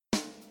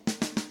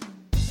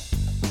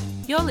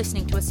You're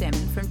listening to a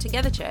sermon from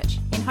Together Church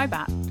in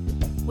Hobart.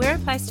 We're a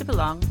place to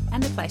belong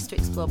and a place to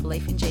explore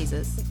belief in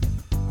Jesus.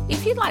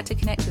 If you'd like to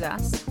connect with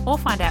us or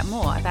find out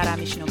more about our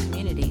missional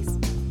communities,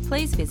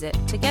 please visit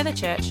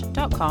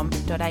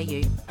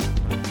togetherchurch.com.au.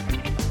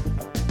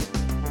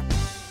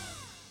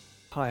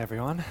 Hi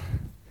everyone.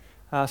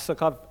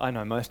 I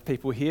know most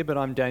people here, but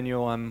I'm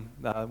Daniel. I'm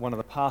one of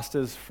the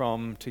pastors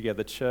from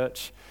Together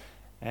Church.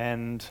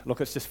 And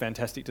look, it's just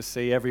fantastic to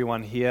see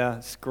everyone here.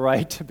 It's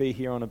great to be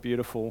here on a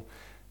beautiful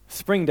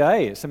spring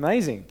day. It's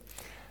amazing.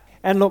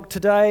 And look,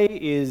 today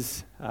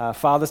is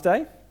Father's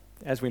Day,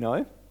 as we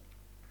know.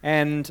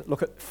 And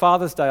look,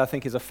 Father's Day I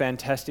think is a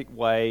fantastic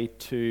way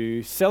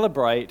to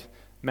celebrate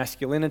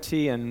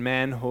masculinity and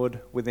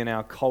manhood within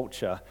our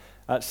culture.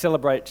 It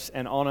celebrates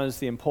and honours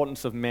the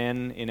importance of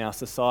men in our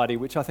society,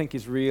 which I think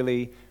is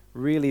really,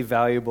 really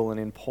valuable and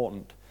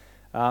important.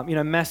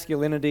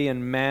 Masculinity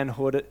and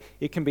manhood,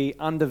 it can be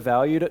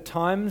undervalued at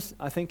times,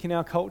 I think, in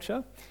our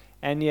culture.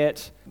 And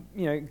yet,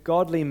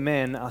 godly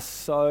men are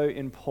so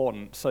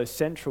important, so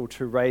central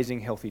to raising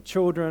healthy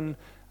children,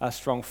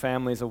 strong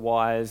families, a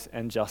wise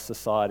and just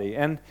society.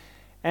 And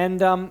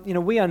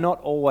we are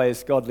not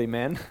always godly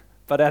men,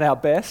 but at our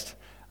best,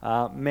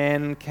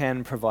 men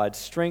can provide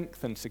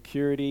strength and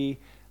security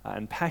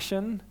and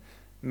passion.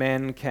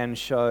 Men can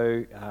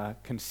show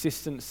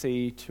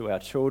consistency to our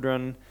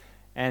children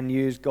and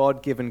use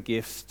God-given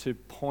gifts to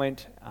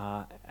point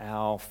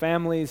our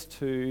families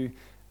to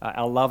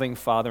our loving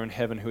Father in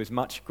heaven, who is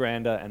much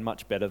grander and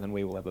much better than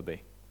we will ever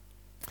be.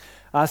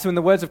 So in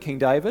the words of King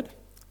David,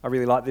 I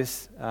really like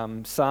this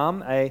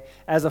psalm,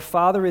 as a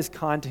father is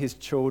kind to his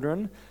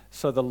children,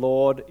 so the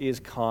Lord is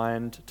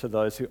kind to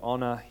those who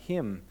honour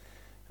him.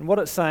 And what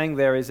it's saying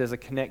there is there's a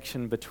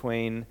connection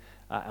between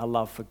our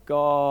love for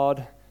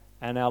God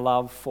and our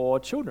love for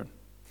children.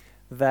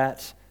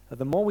 That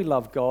the more we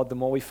love God, the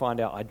more we find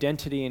our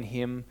identity in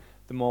him,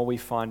 the more we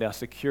find our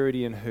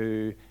security in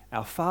who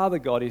our Father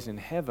God is in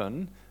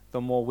heaven,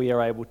 the more we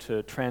are able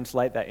to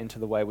translate that into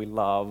the way we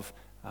love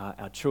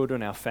our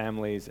children, our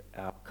families,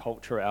 our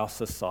culture, our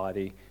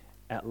society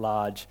at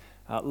large.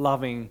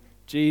 Loving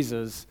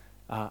Jesus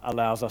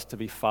allows us to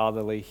be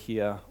fatherly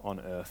here on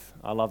earth.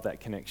 I love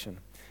that connection.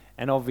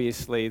 And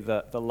obviously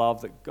the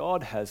love that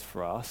God has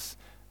for us,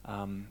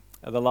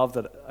 the love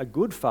that a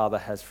good father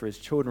has for his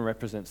children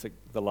represents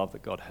the love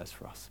that God has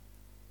for us.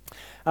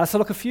 So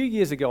look, a few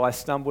years ago I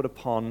stumbled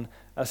upon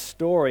a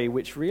story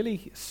which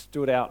really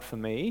stood out for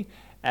me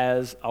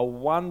as a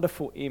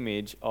wonderful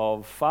image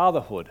of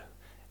fatherhood.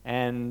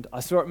 And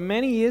I saw it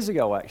many years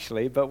ago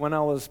actually, but when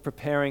I was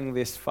preparing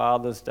this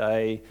Father's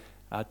Day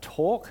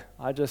talk,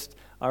 I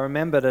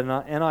remembered and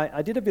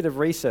I did a bit of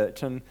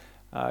research, and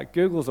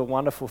Google's a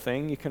wonderful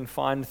thing. You can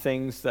find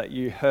things that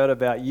you heard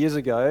about years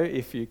ago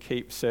if you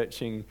keep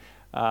searching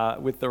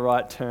with the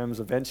right terms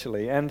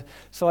eventually. And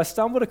so I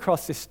stumbled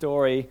across this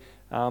story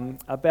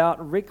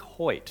about Rick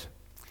Hoyt.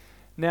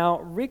 Now,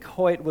 Rick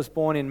Hoyt was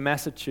born in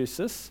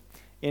Massachusetts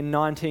in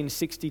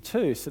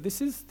 1962, so this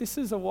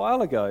is a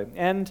while ago.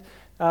 And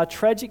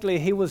tragically,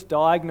 he was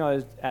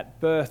diagnosed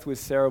at birth with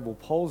cerebral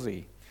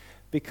palsy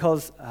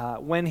because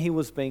when he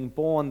was being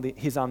born,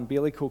 his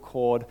umbilical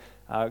cord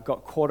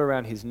got caught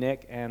around his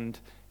neck and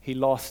he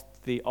lost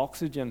the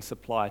oxygen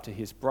supply to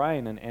his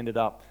brain and ended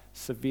up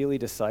severely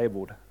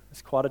disabled.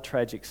 It's quite a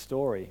tragic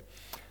story.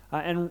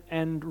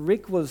 And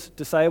Rick was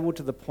disabled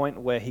to the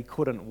point where he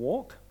couldn't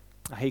walk,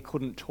 he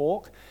couldn't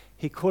talk,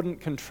 he couldn't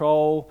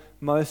control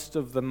most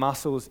of the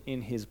muscles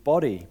in his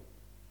body.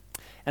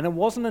 And it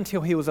wasn't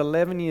until he was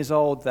 11 years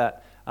old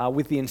that,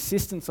 with the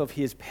insistence of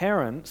his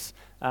parents,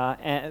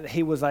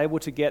 he was able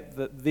to get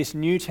this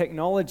new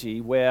technology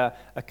where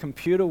a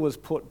computer was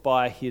put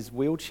by his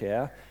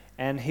wheelchair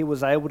and he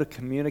was able to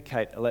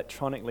communicate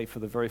electronically for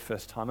the very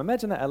first time.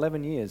 Imagine that,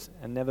 11 years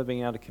and never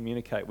being able to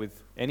communicate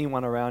with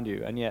anyone around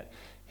you, and yet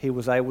he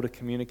was able to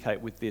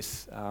communicate with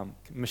this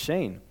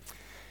machine.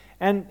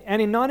 And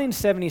in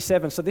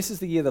 1977, so this is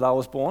the year that I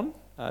was born,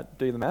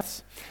 do the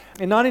maths.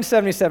 In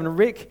 1977,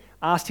 Rick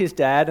asked his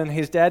dad, and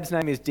his dad's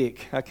name is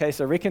Dick. Okay,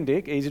 so Rick and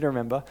Dick, easy to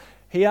remember.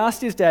 He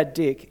asked his dad,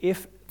 Dick,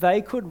 if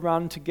they could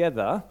run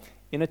together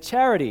in a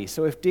charity.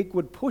 So if Dick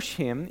would push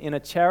him in a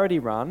charity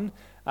run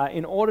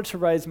in order to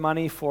raise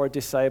money for a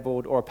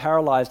disabled or a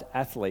paralyzed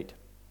athlete.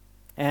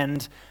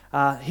 And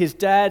his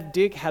dad,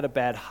 Dick, had a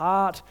bad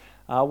heart,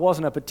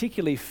 wasn't a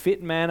particularly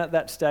fit man at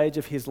that stage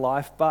of his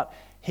life, but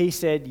he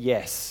said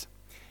yes.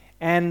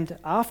 And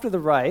after the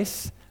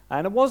race,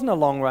 and it wasn't a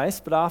long race,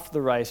 but after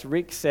the race,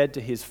 Rick said to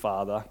his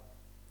father,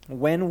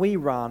 "When we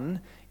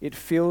run, it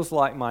feels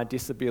like my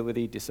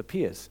disability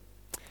disappears."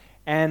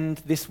 And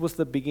this was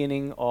the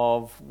beginning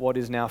of what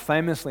is now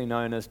famously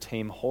known as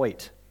Team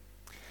Hoyt.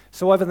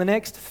 So over the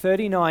next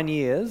 39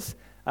 years,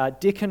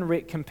 Dick and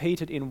Rick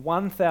competed in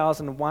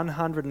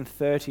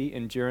 1,130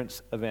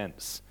 endurance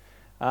events,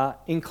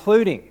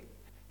 including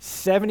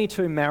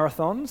 72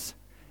 marathons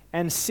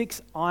and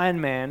 6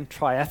 Ironman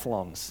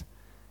triathlons,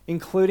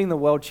 including the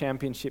World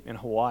Championship in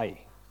Hawaii.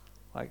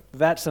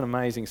 That's an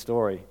amazing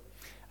story.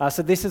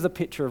 So this is a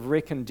picture of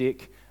Rick and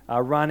Dick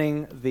are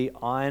running the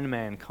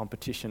Ironman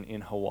competition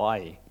in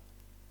Hawaii.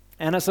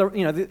 And it's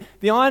the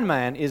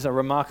Ironman is a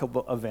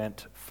remarkable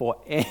event for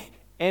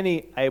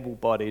any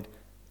able-bodied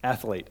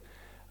athlete.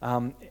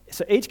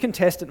 So each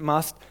contestant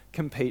must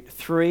compete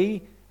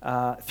three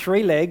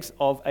legs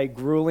of a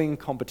grueling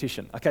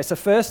competition. Okay, so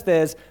first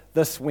there's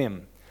the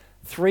swim,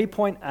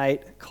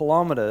 3.8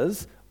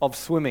 kilometers of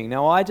swimming.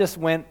 Now I just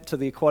went to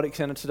the aquatic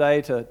centre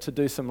today to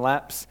do some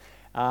laps,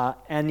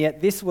 and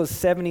yet this was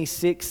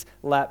 76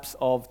 laps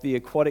of the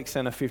aquatic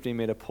centre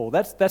 50-metre pool.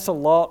 That's a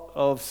lot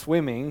of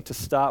swimming to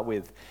start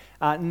with.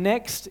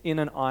 Next in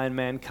an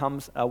Ironman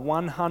comes a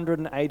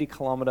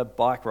 180-kilometre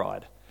bike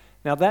ride.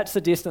 Now that's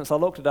the distance, I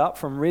looked it up,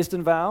 from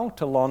Risdon Vale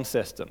to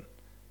Launceston.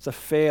 It's a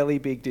fairly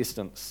big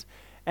distance.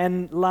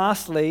 And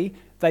lastly,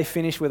 they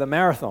finish with a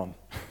marathon,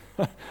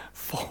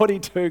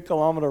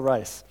 42-kilometre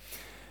race.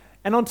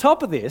 And on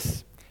top of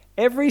this,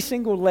 every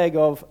single leg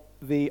of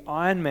the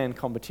Ironman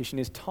competition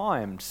is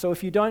timed. So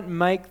if you don't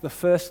make the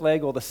first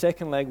leg or the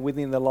second leg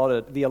within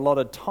the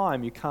allotted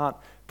time, you can't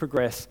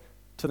progress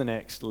to the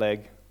next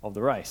leg of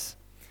the race.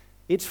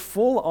 It's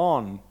full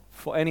on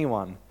for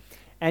anyone.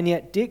 And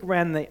yet Dick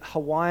ran the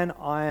Hawaii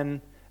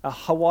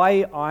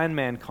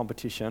Ironman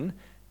competition,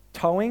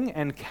 towing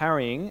and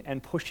carrying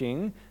and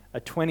pushing a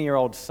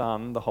 20-year-old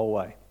son the whole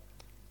way.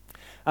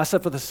 So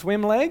for the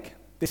swim leg,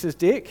 this is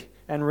Dick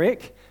and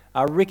Rick.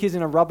 Rick is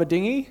in a rubber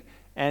dinghy,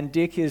 and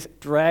Dick is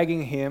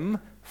dragging him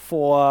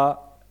for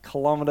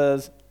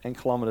kilometres and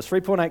kilometres,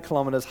 3.8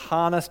 kilometres,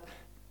 harnessed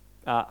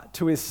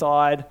to his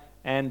side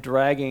and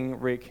dragging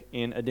Rick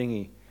in a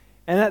dinghy.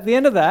 And at the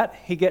end of that,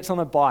 he gets on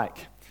a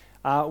bike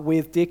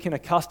with Dick in a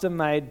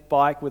custom-made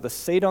bike with a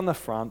seat on the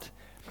front,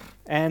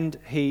 and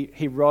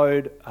he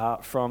rode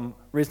from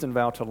Risdon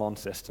Vale to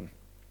Launceston.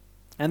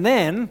 And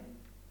then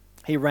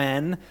he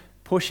ran,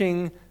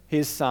 pushing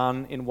his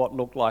son in what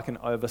looked like an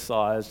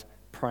oversized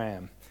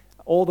pram,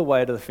 all the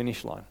way to the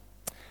finish line.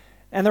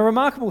 And the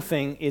remarkable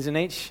thing is in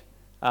each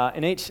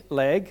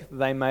leg,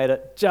 they made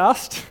it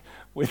just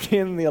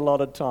within the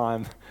allotted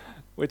time,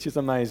 which is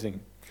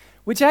amazing.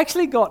 Which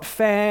actually got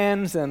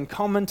fans and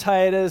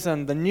commentators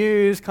and the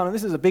news,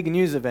 this is a big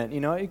news event,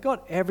 it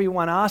got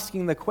everyone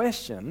asking the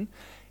question,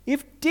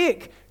 if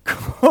Dick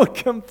could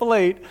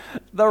complete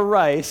the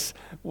race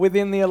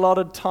within the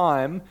allotted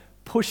time,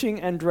 pushing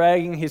and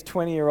dragging his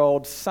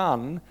 20-year-old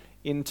son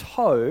in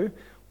tow,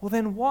 well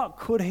then what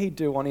could he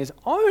do on his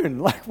own?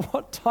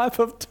 What type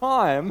of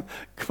time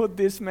could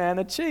this man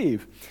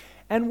achieve?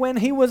 And when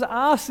he was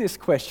asked this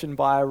question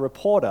by a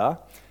reporter,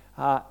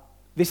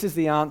 this is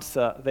the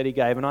answer that he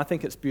gave, and I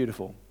think it's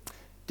beautiful.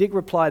 Dick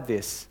replied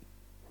this: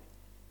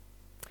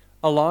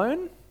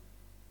 alone?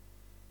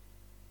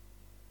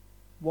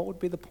 What would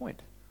be the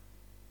point?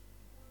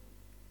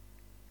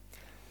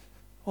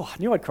 Oh, I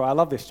knew I'd cry. I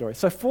love this story.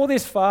 So for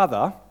this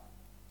father,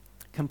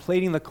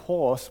 completing the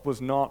course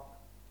was not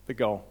the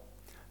goal.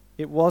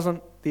 It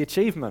wasn't the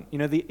achievement.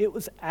 It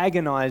was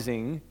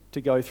agonizing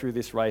to go through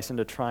this race and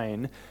to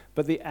train,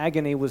 but the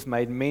agony was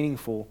made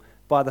meaningful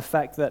by the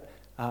fact that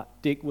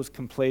Dick was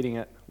completing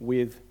it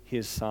with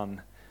his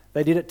son.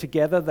 They did it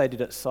together, they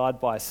did it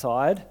side by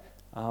side,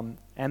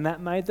 and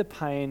that made the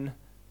pain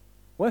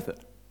worth it.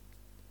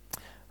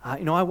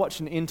 I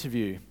watched an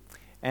interview,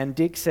 and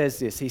Dick says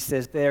this. He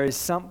says, "There is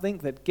something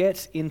that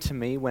gets into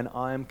me when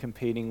I am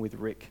competing with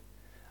Rick.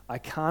 I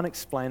can't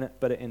explain it,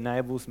 but it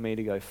enables me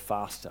to go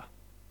faster."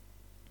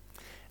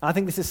 And I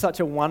think this is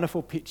such a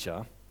wonderful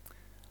picture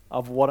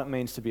of what it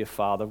means to be a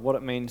father, what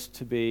it means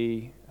to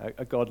be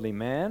a godly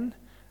man,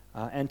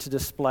 and to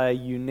display a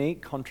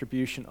unique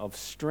contribution of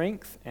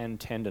strength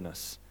and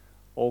tenderness,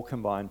 all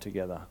combined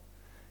together.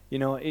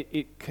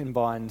 It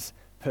combines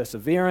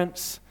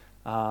perseverance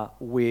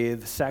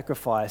with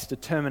sacrifice,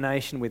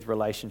 determination with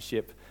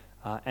relationship,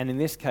 and in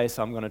this case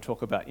I'm going to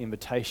talk about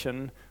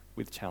invitation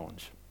with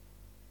challenge.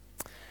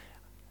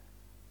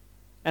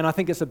 And I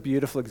think it's a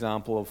beautiful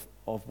example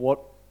of what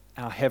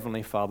our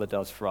Heavenly Father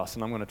does for us,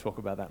 and I'm going to talk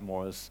about that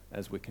more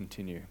as we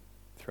continue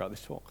throughout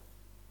this talk.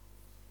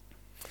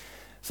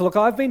 So look,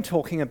 I've been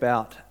talking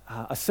about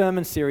a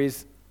sermon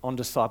series on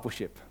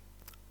discipleship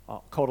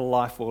called A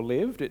Life Well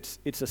Lived.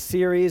 It's a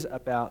series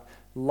about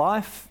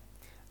life,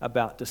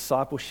 about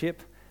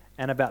discipleship,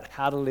 and about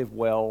how to live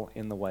well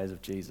in the ways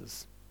of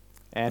Jesus.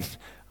 And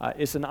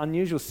it's an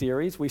unusual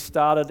series. We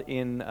started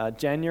in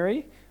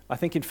January, I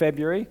think in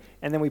February,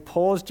 and then we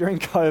paused during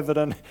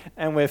COVID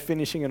and we're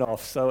finishing it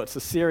off. So it's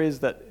a series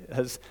that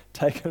has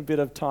taken a bit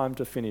of time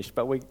to finish,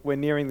 but we're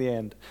nearing the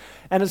end.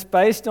 And it's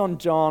based on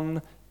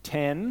John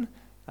 10,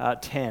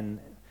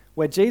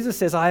 where Jesus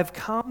says, "I have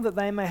come that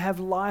they may have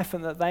life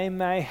and that they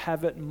may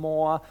have it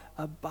more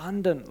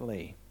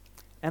abundantly."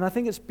 And I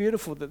think it's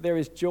beautiful that there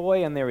is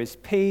joy and there is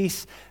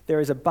peace, there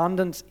is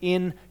abundance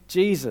in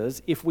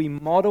Jesus if we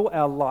model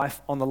our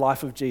life on the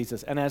life of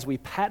Jesus. And as we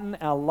pattern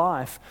our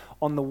life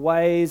on the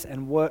ways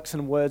and works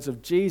and words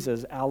of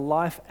Jesus, our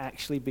life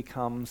actually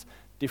becomes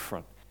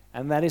different.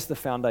 And that is the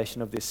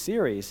foundation of this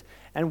series.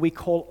 And we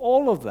call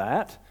all of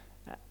that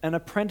an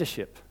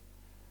apprenticeship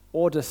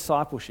or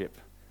discipleship,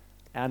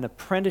 an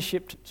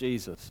apprenticeship to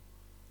Jesus.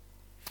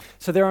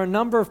 So there are a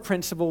number of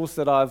principles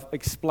that I've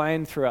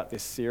explained throughout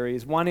this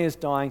series. One is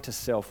dying to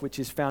self, which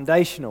is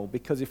foundational,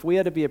 because if we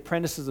are to be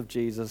apprentices of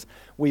Jesus,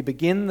 we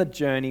begin the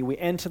journey, we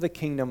enter the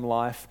kingdom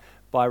life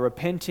by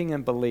repenting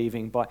and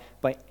believing,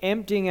 by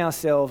emptying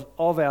ourselves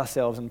of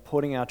ourselves and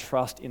putting our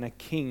trust in a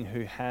king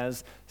who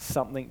has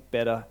something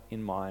better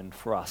in mind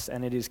for us.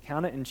 And it is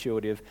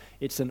counterintuitive.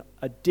 It's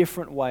a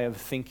different way of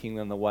thinking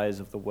than the ways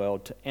of the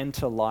world, to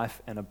enter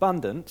life and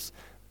abundance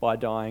by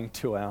dying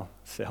to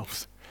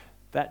ourselves.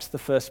 That's the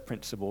first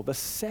principle. The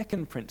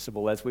second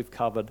principle, as we've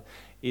covered,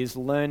 is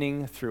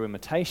learning through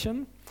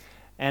imitation.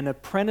 And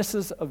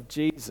apprentices of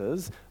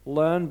Jesus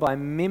learn by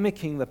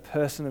mimicking the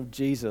person of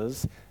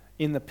Jesus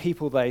in the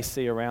people they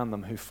see around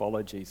them who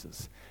follow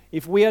Jesus.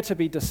 If we are to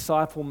be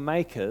disciple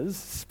makers,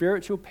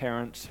 spiritual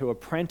parents who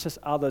apprentice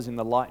others in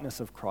the likeness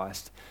of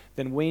Christ,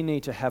 then we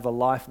need to have a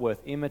life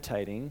worth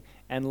imitating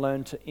and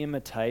learn to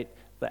imitate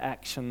the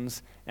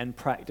actions and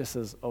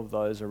practices of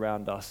those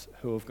around us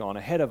who have gone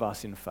ahead of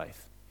us in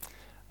faith.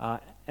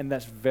 And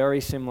that's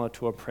very similar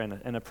to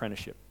an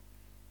apprenticeship.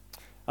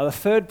 The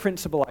third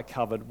principle I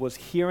covered was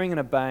hearing and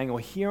obeying,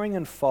 or hearing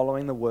and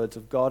following the words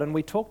of God. And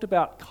we talked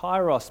about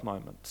kairos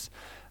moments,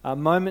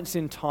 moments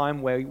in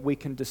time where we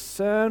can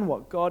discern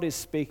what God is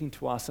speaking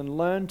to us and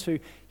learn to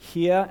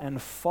hear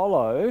and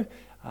follow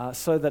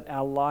so that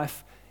our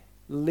life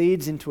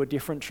leads into a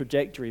different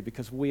trajectory,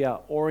 because we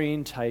are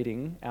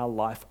orientating our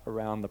life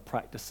around the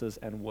practices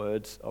and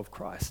words of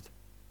Christ.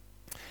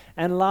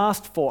 And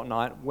last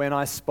fortnight, when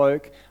I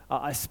spoke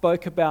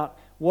about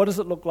what does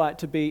it look like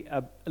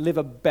to live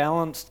a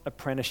balanced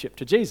apprenticeship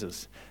to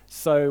Jesus.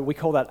 So we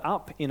call that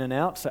UP, in and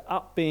out. So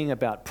UP being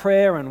about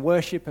prayer and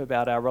worship,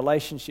 about our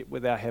relationship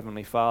with our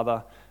Heavenly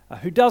Father,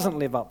 who doesn't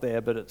live up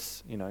there, but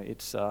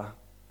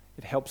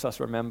it helps us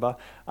remember.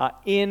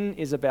 In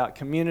is about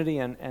community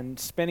and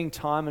spending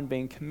time and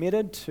being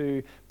committed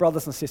to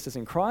brothers and sisters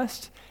in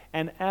Christ.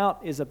 And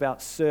out is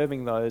about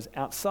serving those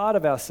outside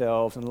of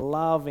ourselves and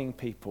loving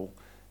people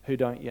who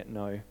don't yet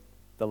know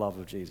the love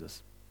of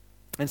Jesus.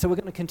 And so we're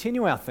going to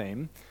continue our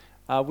theme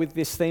with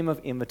this theme of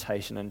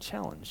invitation and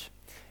challenge.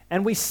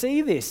 And we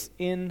see this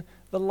in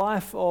the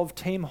life of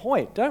Team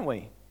Hoyt, don't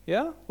we?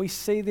 Yeah? We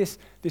see this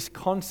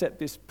concept,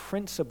 this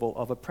principle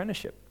of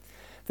apprenticeship.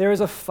 There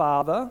is a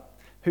father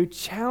who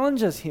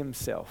challenges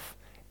himself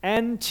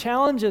and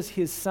challenges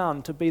his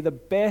son to be the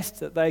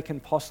best that they can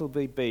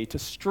possibly be, to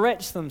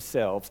stretch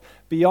themselves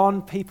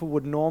beyond people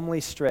would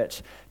normally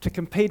stretch, to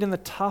compete in the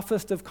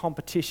toughest of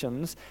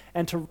competitions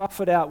and to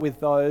rough it out with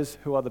those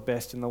who are the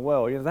best in the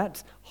world.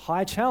 That's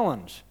high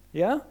challenge,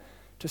 yeah?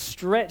 To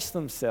stretch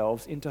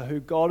themselves into who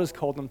God has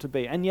called them to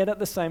be. And yet at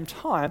the same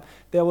time,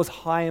 there was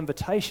high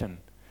invitation.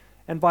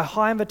 And by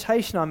high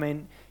invitation, I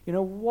mean,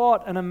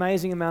 what an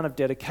amazing amount of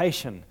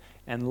dedication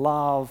and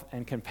love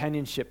and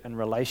companionship and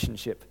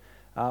relationship.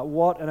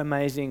 What an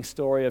amazing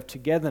story of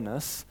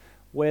togetherness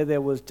where there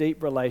was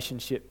deep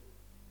relationship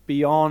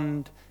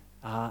beyond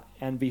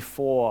and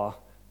before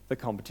the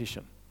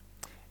competition.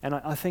 And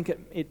I think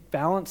it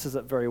balances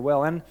it very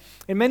well. And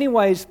in many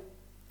ways,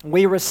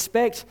 we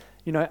respect,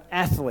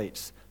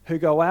 athletes who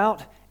go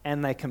out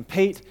and they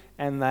compete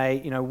and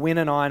they, win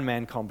an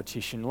Ironman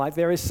competition. Like,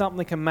 there is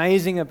something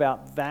amazing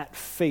about that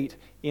feat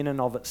in and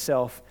of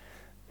itself.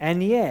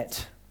 And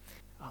yet,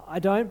 I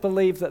don't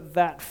believe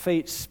that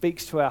feat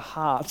speaks to our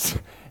hearts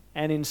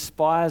and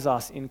inspires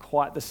us in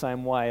quite the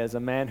same way as a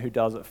man who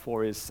does it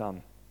for his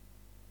son.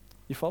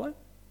 You follow?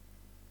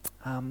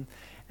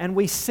 And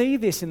we see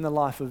this in the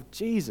life of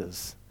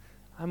Jesus.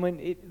 I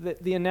mean,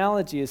 the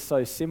analogy is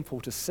so simple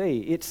to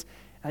see.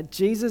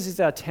 Jesus is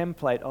our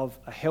template of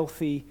a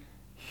healthy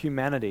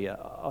humanity,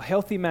 a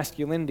healthy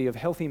masculinity, of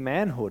healthy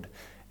manhood.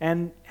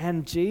 And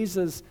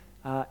Jesus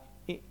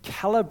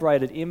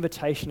calibrated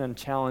invitation and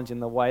challenge in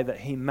the way that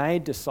he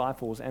made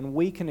disciples, and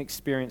we can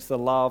experience the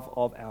love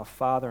of our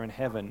Father in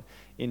heaven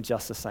in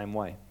just the same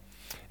way.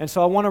 And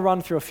so I want to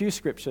run through a few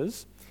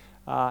scriptures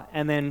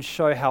and then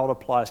show how it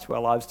applies to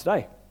our lives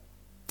today.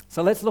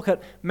 So let's look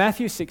at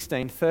Matthew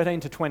 16, 13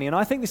 to 20. And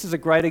I think this is a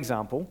great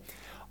example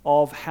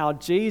of how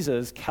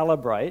Jesus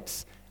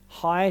calibrates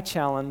high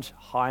challenge,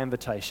 high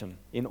invitation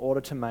in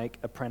order to make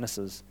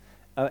apprentices.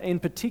 In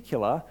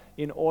particular,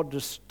 in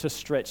order to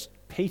stretch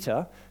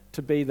Peter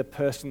to be the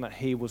person that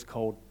he was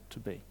called to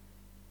be.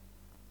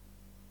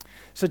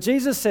 So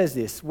Jesus says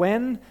this,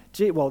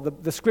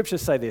 the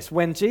scriptures say this,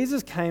 when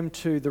Jesus came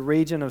to the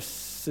region of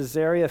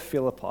Caesarea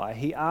Philippi,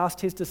 he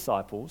asked his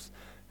disciples,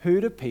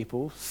 who do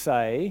people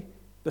say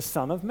the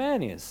Son of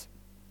Man is?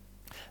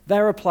 They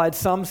replied,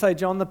 some say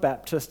John the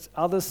Baptist,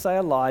 others say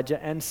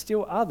Elijah, and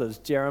still others,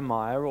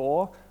 Jeremiah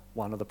or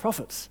one of the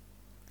prophets.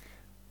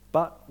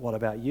 But what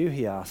about you,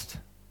 he asked,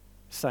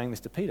 saying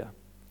this to Peter,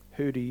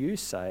 who do you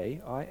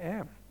say I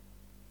am?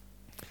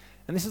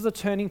 And this is a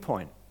turning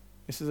point.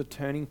 This is a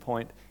turning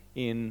point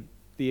in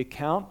the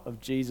account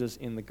of Jesus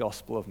in the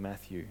Gospel of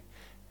Matthew.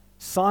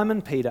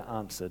 Simon Peter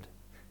answered,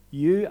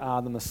 you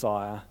are the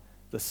Messiah,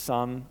 the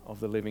Son of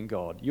the living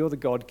God. You're the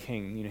God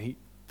King.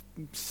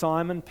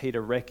 Simon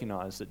Peter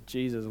recognized that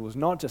Jesus was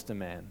not just a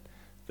man,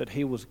 that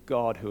he was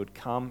God who had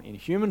come in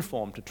human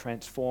form to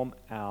transform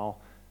our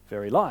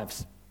very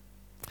lives.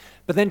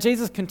 But then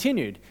Jesus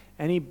continued,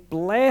 and he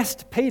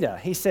blessed Peter.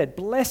 He said,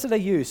 "Blessed are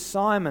you,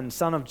 Simon,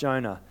 son of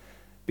Jonah,"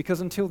 because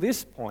until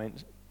this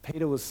point,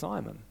 Peter was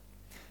Simon.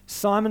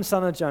 "Simon,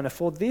 son of Jonah,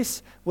 for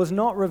this was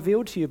not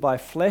revealed to you by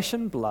flesh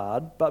and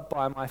blood, but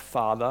by my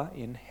Father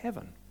in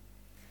heaven.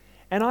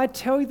 And I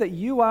tell you that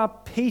you are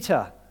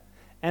Peter,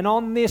 and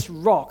on this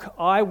rock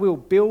I will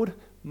build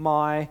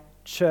my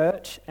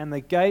church, and the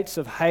gates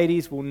of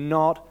Hades will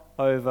not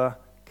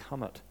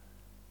overcome it.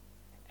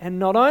 And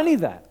not only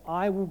that,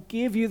 I will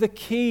give you the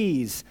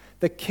keys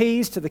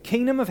to the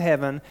kingdom of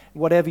heaven.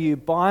 Whatever you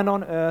bind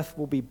on earth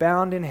will be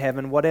bound in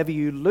heaven. Whatever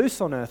you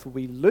loose on earth will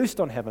be loosed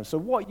on heaven." So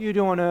what you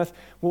do on earth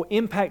will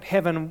impact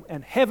heaven,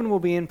 and heaven will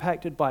be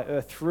impacted by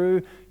earth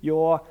through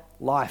your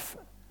life.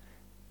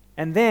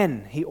 And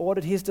then he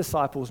ordered his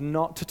disciples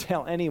not to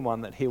tell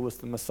anyone that he was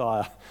the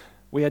Messiah.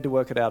 We had to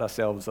work it out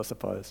ourselves, I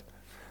suppose.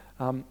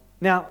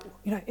 Now,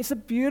 it's a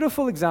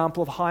beautiful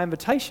example of high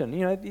invitation.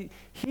 Here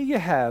you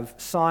have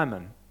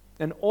Simon,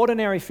 an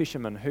ordinary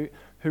fisherman who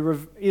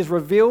is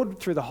revealed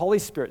through the Holy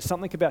Spirit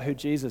something about who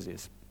Jesus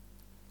is.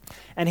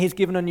 And he's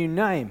given a new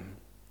name.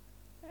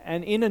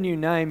 And in a new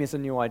name is a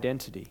new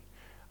identity.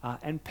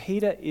 And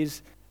Simon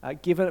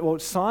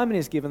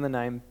is given the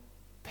name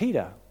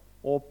Peter,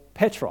 or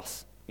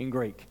Petros in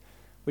Greek,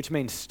 which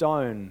means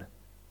stone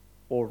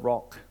or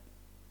rock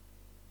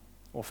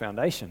or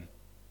foundation.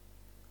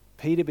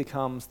 Peter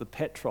becomes the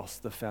Petros,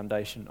 the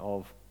foundation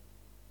of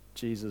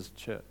Jesus'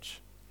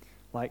 church.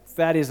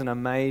 That is an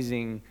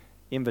amazing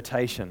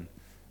invitation.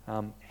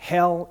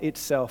 Hell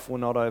itself will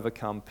not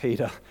overcome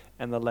Peter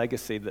and the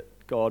legacy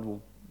that God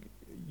will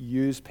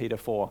use Peter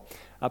for.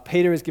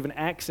 Peter is given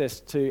access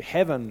to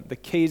heaven, the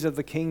keys of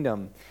the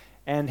kingdom,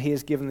 and he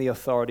is given the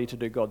authority to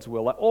do God's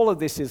will. All of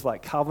this is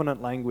like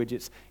covenant language.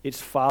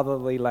 It's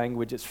fatherly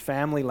language. It's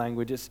family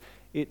language.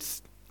 It's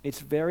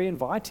very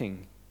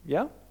inviting.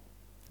 Yeah?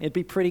 It'd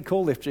be pretty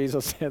cool if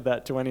Jesus said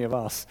that to any of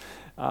us.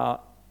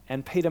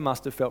 And Peter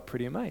must have felt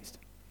pretty amazed.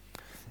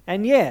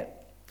 And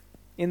yet,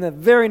 in the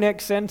very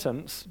next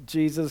sentence,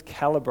 Jesus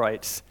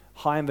calibrates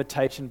high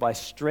invitation by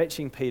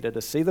stretching Peter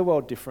to see the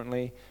world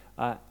differently,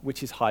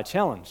 which is high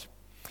challenge.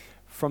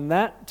 From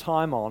that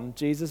time on,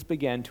 Jesus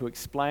began to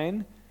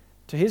explain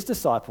to his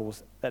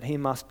disciples that he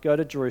must go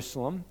to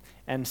Jerusalem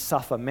and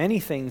suffer many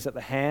things at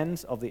the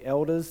hands of the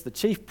elders, the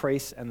chief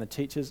priests, and the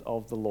teachers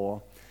of the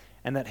law,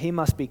 and that he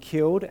must be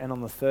killed and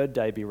on the third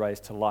day be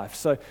raised to life.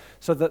 So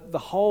that the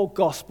whole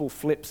gospel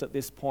flips at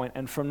this point,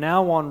 and from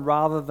now on,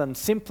 rather than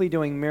simply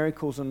doing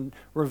miracles and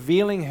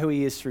revealing who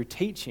he is through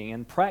teaching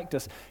and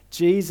practice,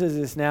 Jesus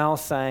is now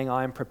saying,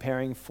 "I am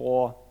preparing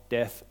for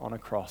death on a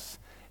cross."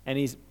 And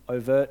he's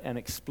overt and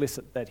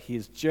explicit that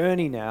his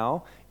journey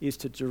now is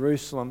to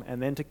Jerusalem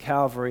and then to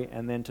Calvary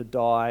and then to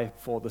die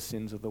for the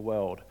sins of the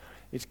world.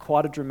 It's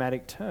quite a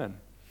dramatic turn.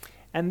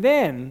 And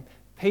then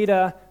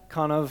Peter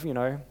kind of,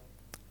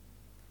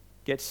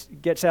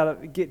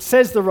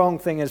 says the wrong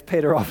thing, as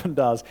Peter often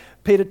does.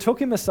 Peter took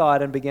him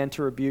aside and began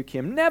to rebuke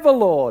him. "Never,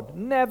 Lord,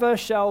 never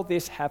shall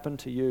this happen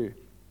to you."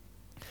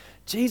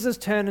 Jesus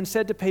turned and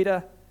said to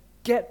Peter,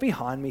 "Get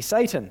behind me,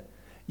 Satan.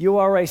 You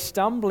are a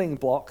stumbling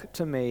block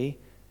to me.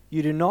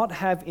 You do not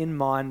have in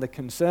mind the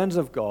concerns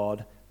of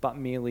God, but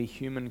merely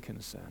human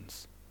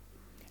concerns."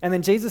 And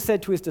then Jesus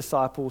said to his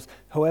disciples,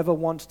 "Whoever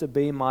wants to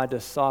be my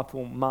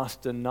disciple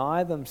must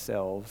deny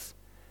themselves,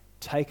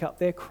 take up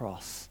their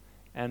cross,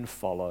 and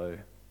follow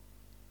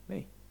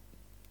me."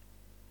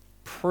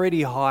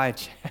 Pretty high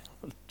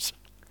challenge.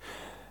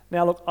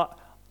 Now look,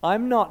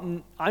 I'm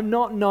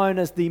not known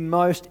as the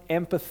most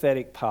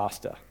empathetic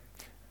pastor.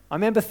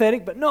 I'm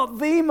empathetic, but not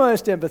the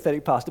most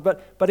empathetic pastor.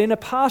 But in a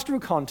pastoral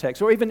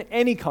context, or even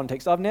any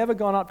context, I've never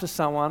gone up to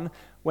someone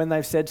when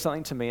they've said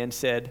something to me and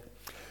said,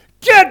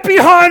 "Get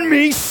behind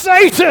me,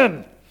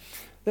 Satan!"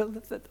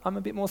 I'm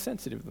a bit more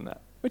sensitive than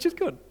that, which is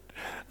good.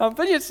 But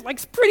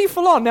it's pretty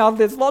full on. Now,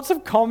 there's lots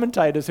of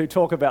commentators who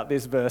talk about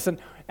this verse, and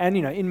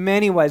in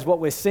many ways what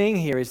we're seeing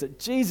here is that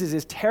Jesus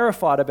is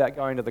terrified about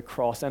going to the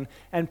cross, and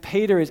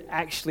Peter is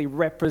actually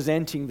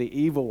representing the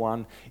evil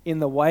one in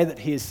the way that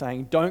he is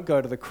saying, don't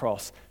go to the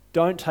cross,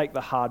 don't take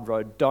the hard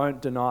road,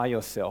 don't deny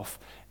yourself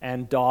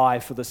and die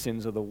for the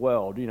sins of the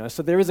world.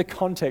 So there is a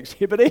context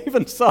here, but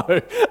even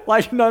so,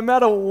 no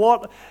matter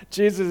what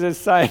Jesus is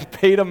saying,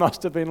 Peter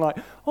must have been like,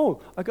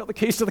 "Oh, I got the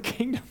keys to the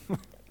kingdom."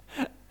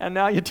 And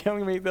now you're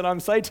telling me that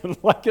I'm Satan.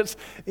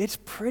 It's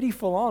pretty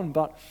full on.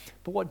 But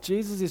what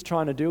Jesus is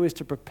trying to do is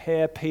to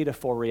prepare Peter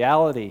for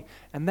reality.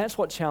 And that's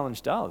what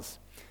challenge does.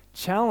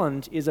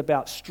 Challenge is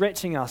about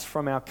stretching us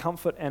from our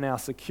comfort and our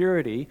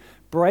security,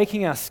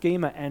 breaking our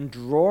schema and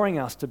drawing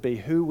us to be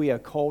who we are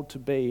called to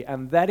be.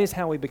 And that is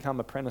how we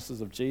become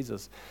apprentices of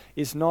Jesus.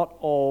 It's not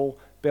all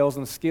bells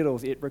and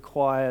skittles. It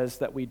requires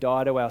that we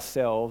die to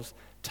ourselves,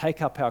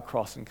 take up our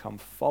cross and come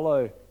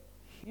follow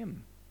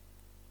him.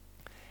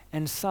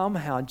 And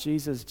somehow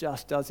Jesus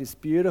just does this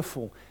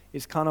beautiful,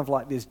 it's kind of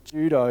like this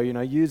judo,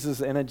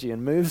 uses energy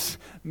and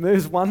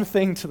moves one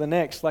thing to the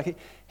next.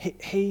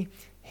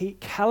 He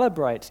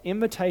calibrates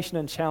invitation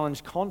and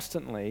challenge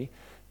constantly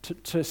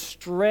to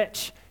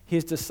stretch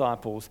his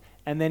disciples,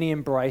 and then he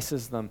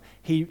embraces them.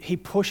 He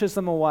pushes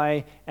them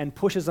away and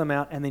pushes them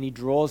out, and then he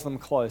draws them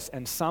close.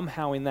 And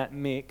somehow in that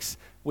mix,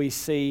 we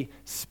see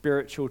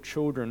spiritual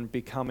children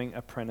becoming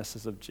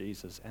apprentices of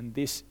Jesus. And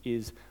this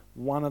is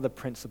one of the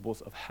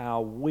principles of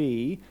how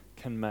we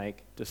can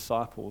make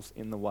disciples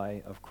in the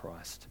way of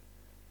Christ.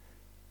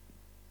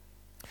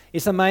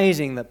 It's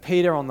amazing that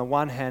Peter, on the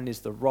one hand, is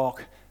the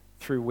rock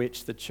through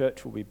which the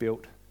church will be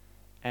built.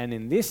 And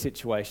in this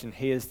situation,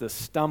 he is the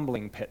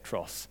stumbling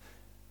Petros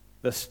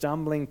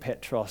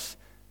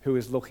who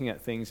is looking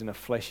at things in a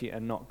fleshy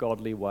and not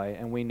godly way.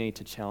 And we need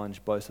to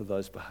challenge both of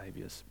those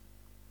behaviors.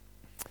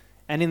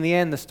 And in the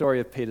end, the story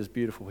of Peter's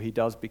beautiful. He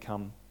does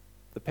become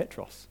the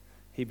Petros.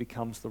 He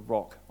becomes the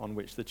rock on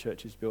which the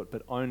church is built,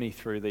 but only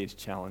through these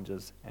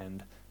challenges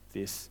and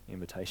this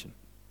invitation.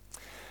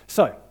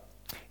 So,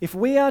 if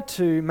we are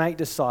to make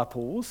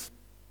disciples,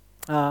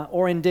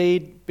 or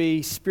indeed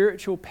be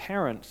spiritual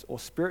parents or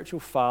spiritual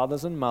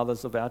fathers and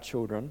mothers of our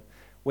children,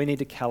 we need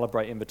to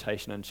calibrate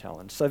invitation and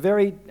challenge. So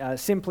very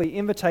simply,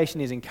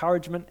 invitation is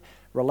encouragement,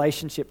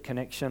 relationship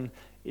connection,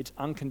 it's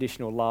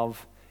unconditional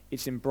love,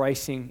 it's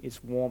embracing,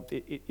 it's warmth,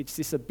 it's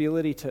this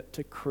ability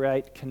to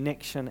create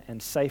connection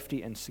and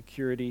safety and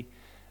security.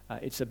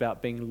 It's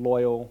about being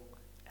loyal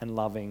and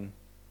loving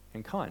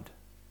and kind.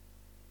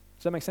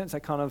 Does that make sense,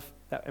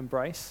 that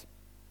embrace?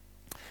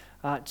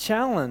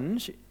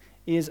 Challenge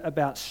is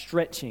about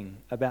stretching,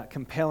 about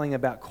compelling,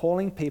 about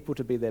calling people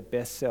to be their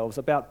best selves,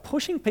 about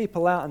pushing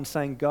people out and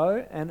saying,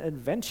 go and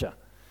adventure.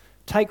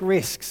 Take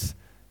risks,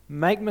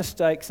 make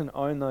mistakes and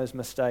own those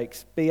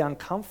mistakes. Be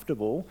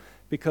uncomfortable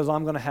because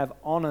I'm going to have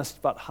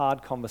honest but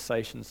hard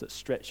conversations that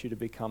stretch you to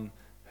become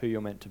who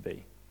you're meant to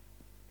be.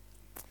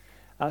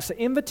 So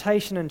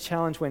invitation and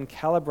challenge, when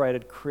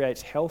calibrated,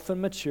 creates health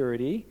and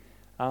maturity,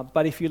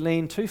 but if you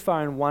lean too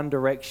far in one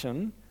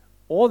direction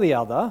or the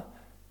other,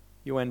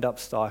 you end up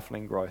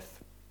stifling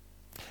growth.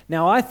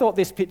 Now, I thought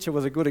this picture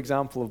was a good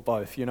example of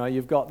both. You know,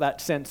 you've got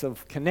that sense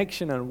of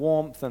connection and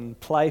warmth and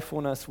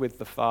playfulness with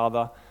the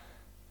Father,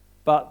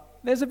 but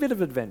there's a bit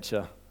of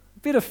adventure, a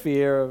bit of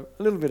fear, a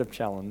little bit of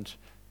challenge.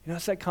 You know,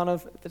 it's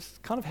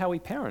kind of how we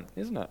parent,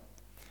 isn't it?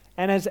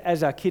 And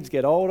as our kids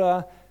get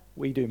older,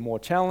 we do more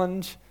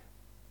challenge,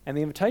 and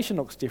the invitation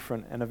looks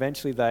different, and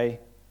eventually they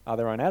are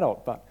their own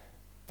adult. But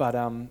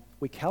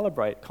we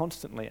calibrate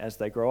constantly as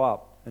they grow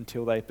up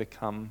until they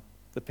become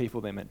the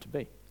people they're meant to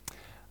be.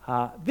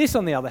 This,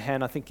 on the other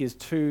hand, I think is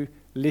too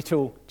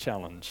little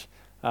challenge.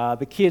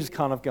 The kids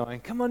kind of going,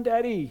 come on,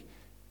 Daddy,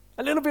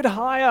 a little bit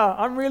higher,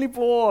 I'm really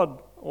bored.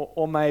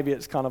 Or maybe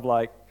it's kind of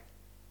like,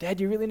 Dad,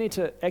 you really need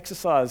to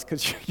exercise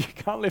because you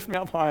can't lift me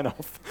up high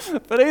enough.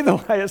 But either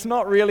way, it's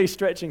not really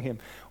stretching him.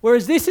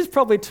 Whereas this is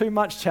probably too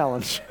much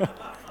challenge.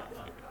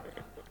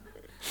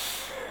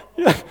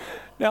 Yeah.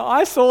 Now,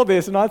 I saw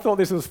this and I thought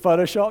this was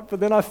Photoshopped,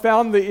 but then I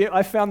found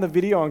the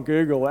video on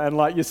Google, and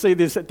like you see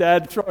this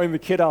dad throwing the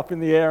kid up in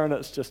the air, and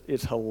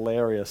it's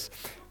hilarious.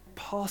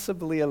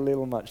 Possibly a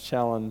little much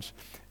challenge.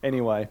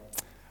 Anyway,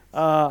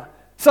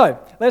 so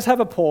let's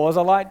have a pause.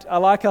 I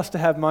like us to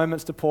have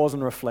moments to pause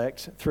and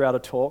reflect throughout a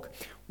talk.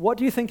 What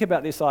do you think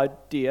about this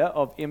idea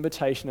of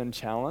invitation and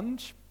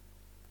challenge?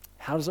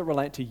 How does it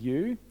relate to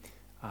you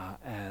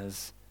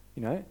as,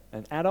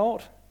 an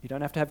adult? You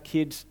don't have to have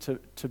kids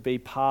to be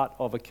part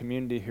of a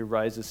community who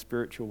raises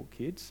spiritual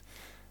kids.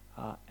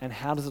 And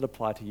how does it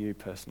apply to you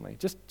personally?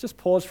 Just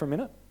pause for a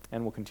minute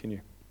and we'll continue.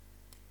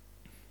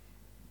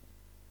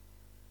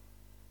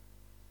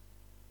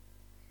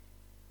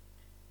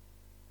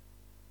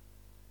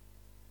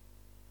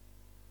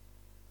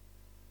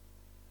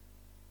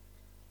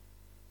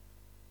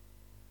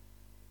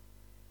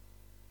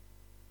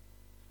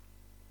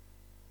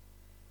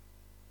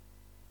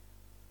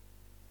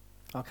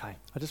 Okay,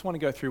 I just want to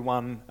go through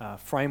one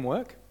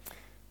framework,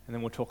 and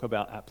then we'll talk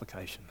about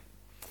application.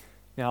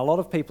 Now, a lot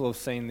of people have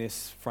seen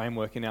this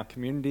framework in our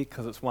community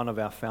because it's one of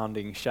our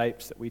founding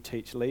shapes that we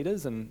teach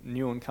leaders and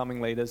new and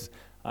coming leaders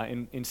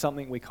in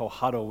something we call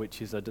Huddle,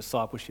 which is a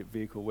discipleship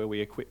vehicle where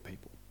we equip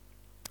people.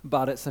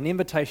 But it's an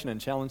invitation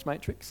and challenge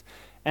matrix,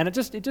 and it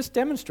just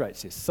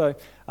demonstrates this. So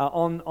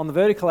on the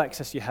vertical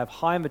axis, you have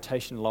high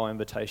invitation, low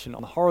invitation. On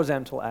the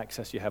horizontal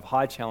axis, you have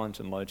high challenge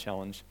and low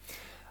challenge.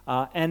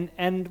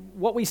 And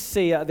what we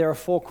see, there are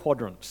 4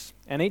 quadrants,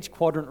 and each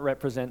quadrant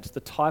represents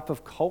the type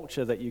of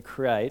culture that you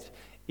create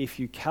if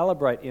you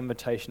calibrate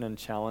invitation and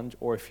challenge,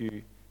 or if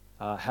you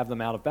have them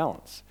out of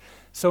balance.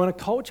 So in a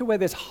culture where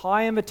there's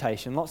high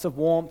invitation, lots of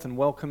warmth and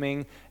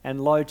welcoming,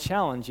 and low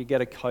challenge, you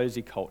get a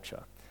cozy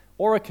culture,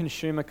 or a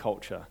consumer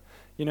culture.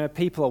 You know,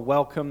 people are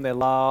welcome, they're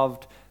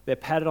loved, they're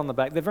patted on the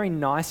back. They're very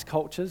nice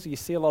cultures. You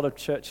see a lot of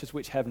churches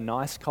which have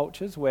nice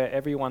cultures where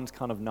everyone's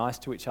kind of nice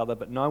to each other,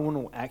 but no one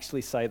will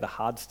actually say the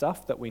hard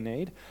stuff that we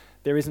need.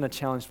 There isn't a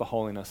challenge for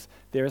holiness.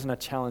 There isn't a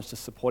challenge to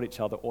support each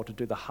other or to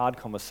do the hard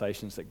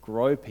conversations that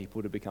grow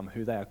people to become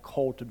who they are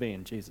called to be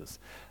in Jesus.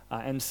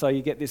 And so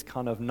you get this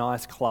kind of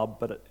nice club,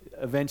 but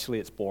eventually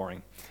it's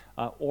boring,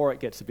 or it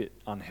gets a bit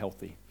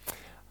unhealthy.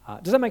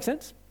 Does that make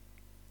sense?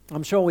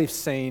 I'm sure we've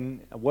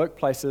seen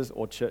workplaces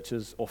or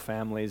churches or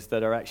families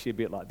that are actually a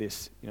bit like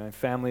this.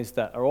 Families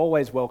that are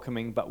always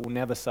welcoming but will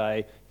never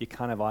say, you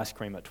can't have ice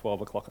cream at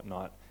 12 o'clock at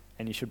night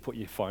and you should put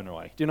your phone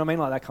away. Do you know what I mean?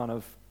 Like that kind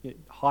of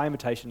high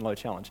invitation, low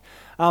challenge.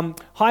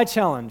 High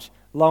challenge,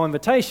 low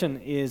invitation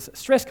is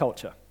stress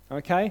culture.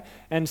 Okay,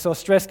 and so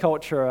stress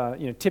culture,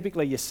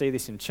 typically you see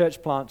this in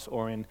church plants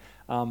or in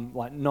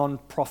like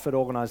non-profit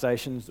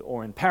organisations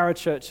or in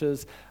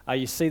parachurches.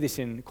 You see this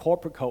in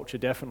corporate culture,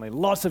 definitely.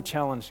 Lots of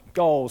challenge,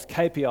 goals,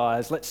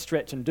 KPIs, let's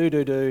stretch and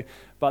do,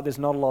 but there's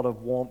not a lot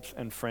of warmth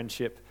and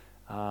friendship.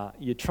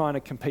 You're trying to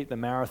compete the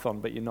marathon,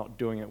 but you're not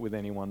doing it with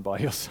anyone by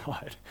your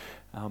side.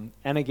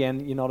 And again,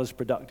 you're not as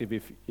productive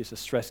if it's a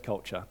stress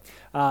culture.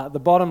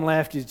 The bottom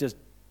left is just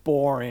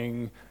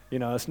boring.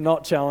 It's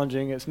not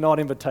challenging, it's not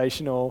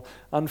invitational.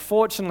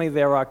 Unfortunately,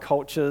 there are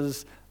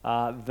cultures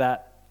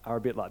that are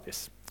a bit like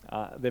this.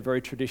 They're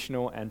very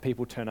traditional and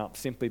people turn up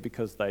simply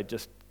because they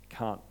just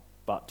can't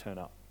but turn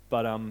up.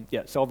 But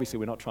so obviously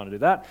we're not trying to do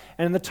that.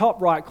 And in the top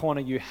right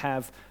corner, you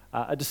have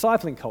a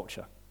discipling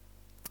culture,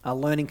 a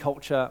learning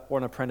culture, or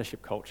an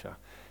apprenticeship culture.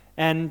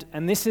 And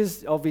this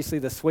is obviously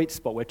the sweet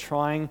spot. We're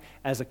trying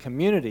as a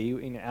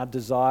community, our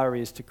desire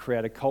is to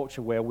create a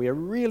culture where we are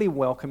really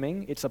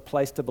welcoming. It's a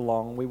place to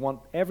belong. We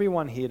want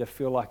everyone here to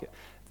feel like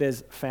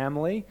there's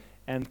family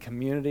and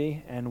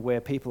community and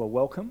where people are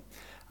welcome.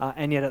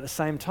 And yet at the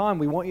same time,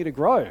 we want you to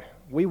grow.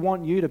 We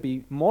want you to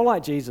be more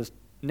like Jesus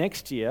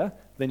next year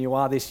than you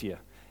are this year.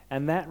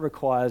 And that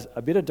requires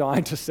a bit of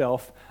dying to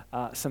self,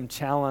 some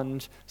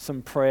challenge,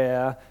 some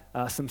prayer,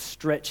 some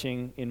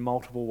stretching in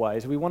multiple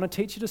ways. We want to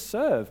teach you to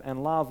serve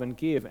and love and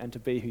give and to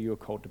be who you are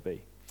called to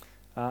be.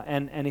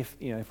 And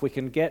if we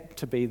can get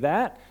to be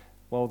that,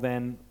 well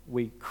then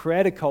we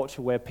create a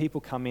culture where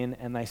people come in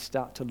and they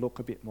start to look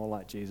a bit more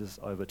like Jesus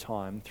over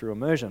time through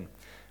immersion,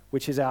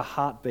 which is our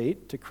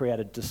heartbeat to create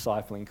a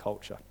discipling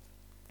culture.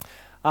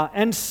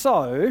 And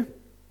so,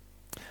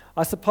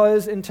 I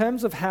suppose in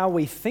terms of how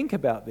we think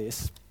about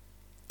this,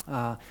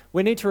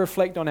 we need to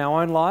reflect on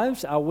our own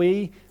lives.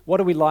 What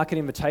do we like at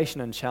Invitation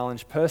and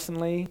Challenge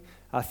personally?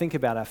 Think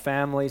about our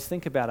families,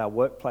 think about our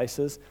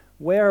workplaces.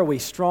 Where are we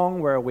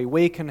strong, where are we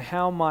weak, and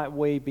how might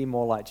we be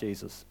more like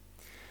Jesus?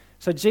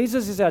 So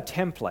Jesus is our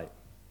template.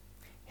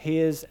 He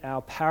is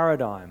our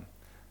paradigm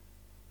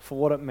for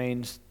what it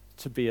means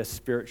to be a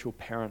spiritual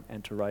parent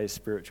and to raise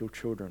spiritual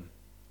children.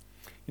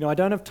 I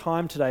don't have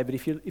time today, but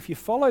if you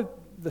follow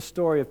the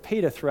story of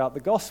Peter throughout the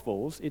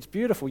Gospels, it's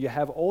beautiful. You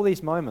have all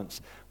these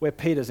moments where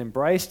Peter's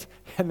embraced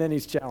and then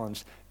he's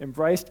challenged.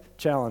 Embraced,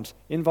 challenged,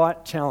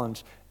 invite,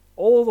 challenge,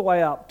 all the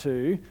way up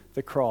to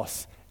the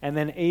cross. And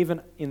then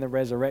even in the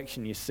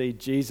resurrection, you see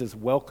Jesus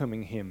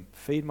welcoming him.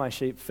 Feed my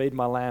sheep, feed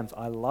my lambs.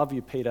 I love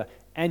you, Peter.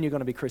 And you're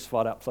going to be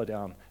crucified upside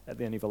down at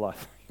the end of your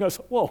life. He goes,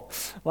 whoa,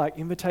 like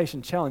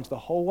invitation, challenge the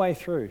whole way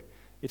through.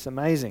 It's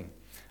amazing.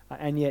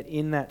 And yet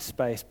in that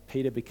space,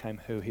 Peter became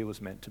who he was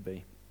meant to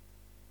be.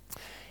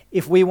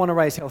 If we want to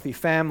raise healthy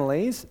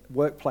families,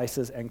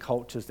 workplaces, and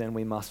cultures, then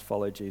we must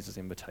follow Jesus'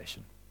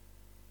 invitation.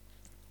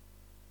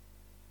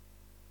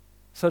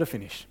 So to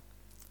finish,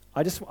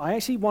 I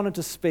actually wanted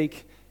to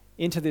speak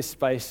into this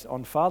space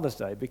on Father's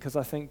Day because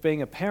I think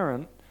being a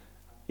parent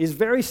is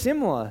very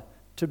similar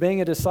to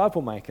being a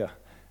disciple maker.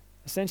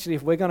 Essentially,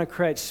 if we're going to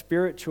create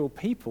spiritual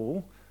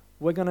people,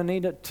 we're going to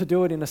need to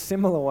do it in a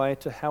similar way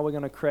to how we're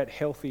going to create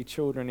healthy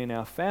children in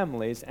our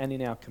families and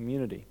in our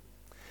community.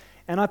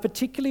 And I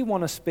particularly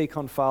want to speak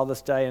on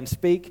Father's Day and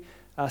speak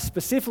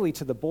specifically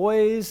to the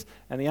boys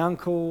and the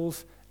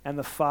uncles and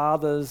the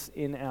fathers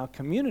in our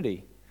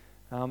community.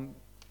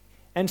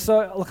 And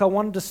so, look, I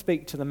wanted to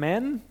speak to the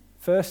men,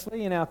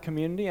 firstly, in our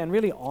community and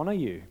really honour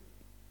you.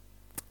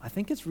 I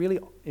think it's really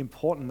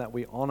important that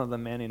we honour the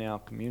men in our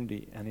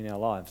community and in our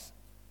lives.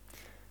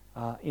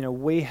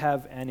 We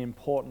have an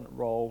important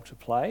role to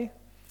play,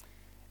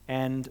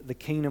 and the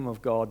kingdom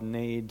of God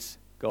needs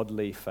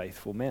godly,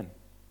 faithful men.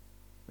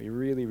 We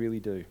really,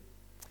 really do.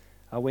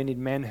 We need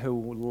men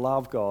who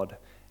love God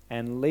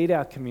and lead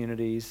our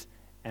communities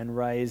and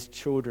raise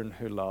children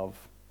who love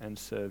and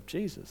serve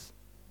Jesus.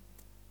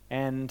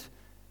 And,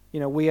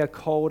 we are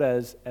called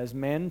as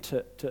men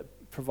to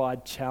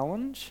provide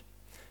challenge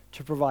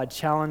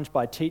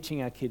by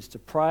teaching our kids to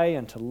pray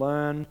and to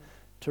learn,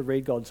 to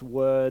read God's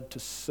word, to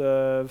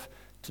serve,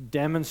 to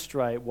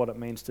demonstrate what it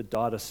means to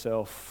die to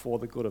self for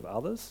the good of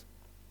others,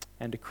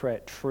 and to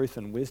create truth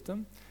and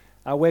wisdom.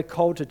 We're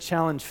called to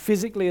challenge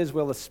physically as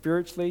well as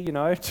spiritually,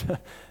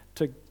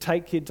 to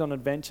take kids on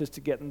adventures,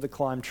 to get them to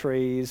climb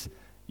trees,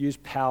 use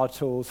power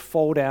tools,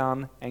 fall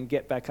down and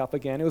get back up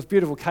again. It was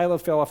beautiful.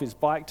 Caleb fell off his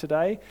bike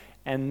today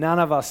and none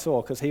of us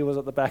saw because he was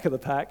at the back of the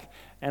pack.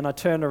 And I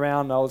turned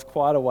around and I was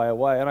quite a way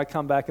away. And I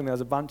come back and there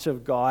was a bunch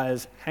of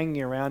guys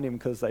hanging around him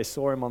because they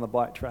saw him on the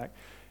bike track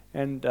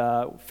and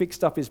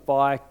fixed up his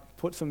bike,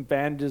 put some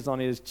bandages on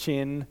his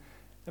chin.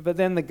 But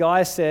then the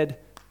guy said,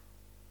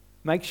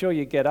 make sure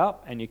you get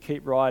up and you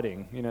keep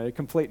riding. A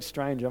complete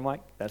stranger. I'm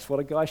like, that's what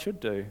a guy should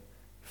do.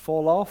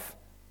 Fall off,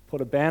 put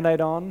a Band-Aid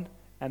on,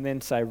 and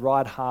then say,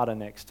 ride harder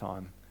next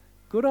time.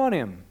 Good on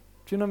him.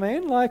 Do you know what I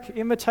mean? Like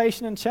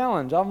imitation and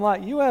challenge. I'm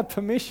like, you have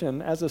permission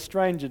as a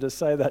stranger to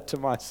say that to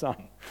my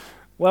son.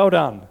 Well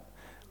done.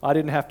 I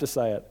didn't have to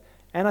say it.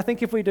 And I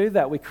think if we do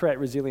that, we create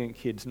resilient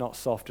kids, not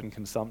soft and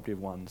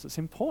consumptive ones. It's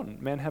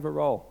important. Men have a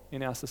role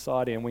in our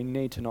society, and we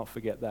need to not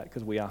forget that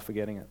because we are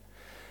forgetting it.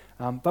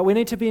 But we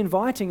need to be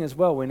inviting as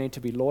well. We need to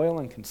be loyal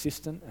and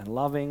consistent and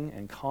loving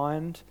and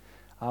kind.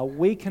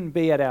 We can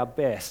be at our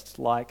best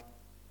like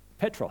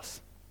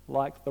Petros,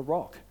 like the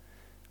rock,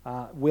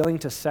 willing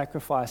to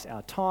sacrifice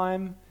our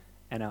time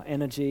and our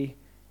energy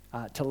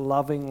to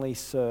lovingly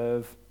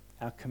serve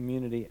our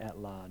community at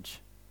large.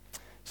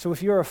 So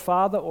if you're a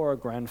father or a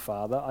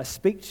grandfather, I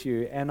speak to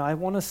you and I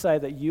want to say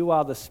that you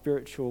are the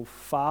spiritual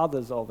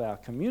fathers of our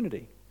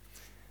community.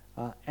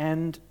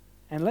 And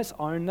let's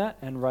own that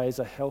and raise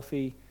a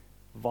healthy,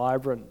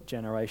 vibrant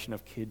generation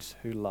of kids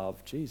who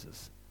love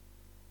Jesus.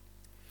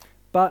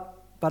 But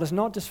it's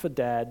not just for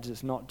dads,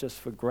 it's not just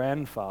for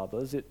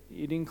grandfathers, it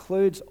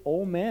includes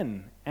all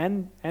men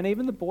and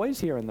even the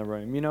boys here in the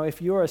room. You know,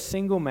 if you're a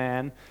single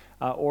man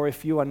or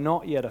if you are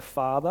not yet a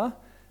father,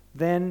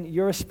 then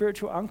you're a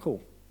spiritual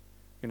uncle.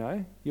 You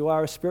know, you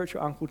are a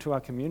spiritual uncle to our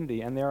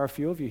community, and there are a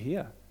few of you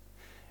here.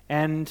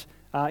 And,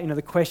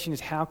 the question is,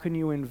 how can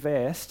you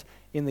invest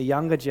in the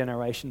younger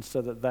generation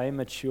so that they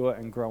mature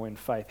and grow in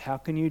faith? How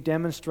can you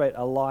demonstrate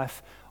a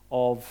life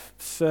of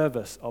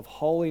service, of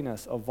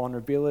holiness, of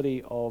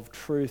vulnerability, of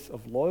truth,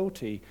 of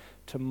loyalty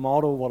to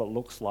model what it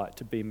looks like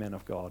to be men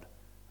of God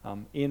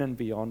in and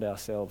beyond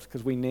ourselves?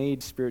 Because we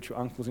need spiritual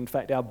uncles. In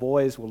fact, our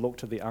boys will look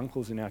to the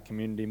uncles in our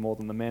community more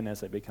than the men as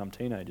they become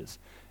teenagers.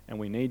 And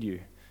we need you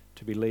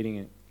to be leading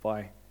it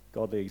by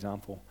godly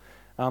example.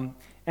 And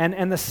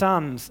the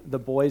sons, the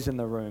boys in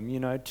the room,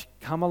 to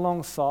come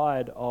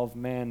alongside of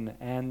men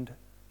and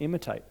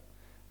imitate.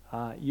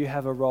 You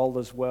have a role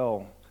as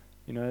well.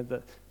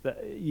 The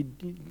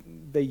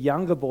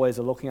younger boys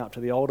are looking up to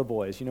the older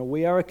boys.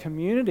 We are a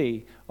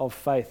community of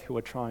faith who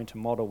are trying to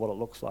model what it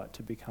looks like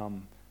to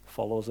become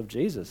followers of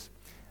Jesus.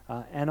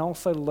 And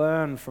also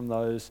learn from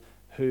those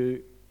who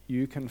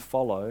you can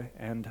follow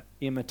and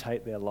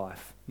imitate their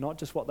life. Not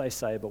just what they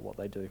say, but what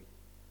they do.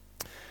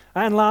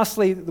 And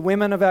lastly, the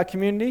women of our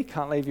community,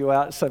 can't leave you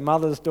out. So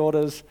mothers,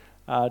 daughters,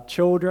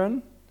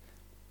 children,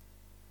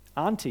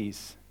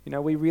 aunties.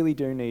 We really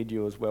do need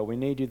you as well. We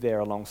need you there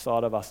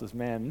alongside of us as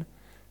men,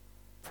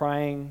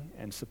 praying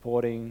and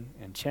supporting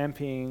and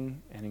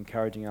championing and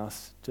encouraging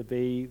us to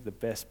be the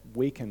best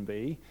we can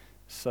be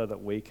so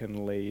that we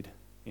can lead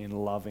in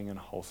loving and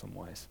wholesome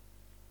ways.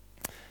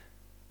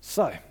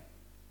 So,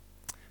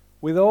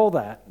 with all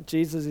that,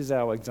 Jesus is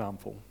our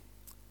example,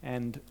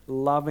 and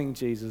loving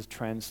Jesus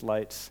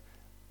translates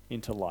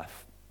into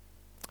life.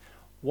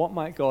 What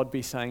might God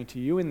be saying to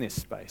you in this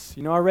space?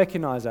 I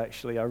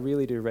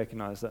really do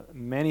recognize that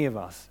many of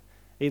us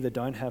either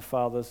don't have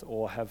fathers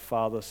or have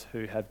fathers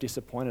who have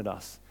disappointed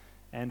us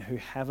and who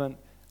haven't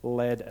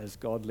led as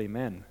godly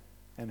men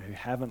and who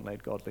haven't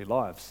led godly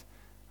lives.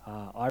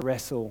 I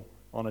wrestle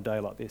on a day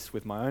like this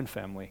with my own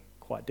family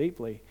quite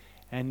deeply,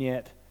 and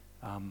yet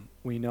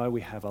we know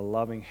we have a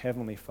loving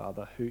Heavenly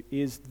Father who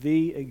is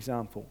the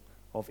example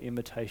of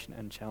imitation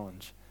and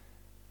challenge.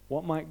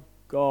 What might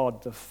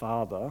God the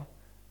Father,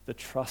 the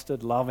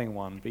trusted loving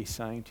one, be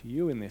saying to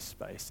you in this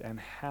space, and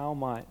how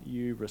might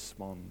you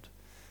respond?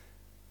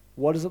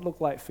 What does it look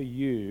like for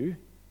you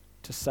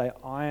to say,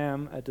 I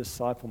am a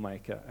disciple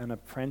maker, an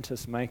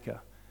apprentice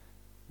maker?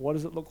 What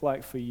does it look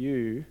like for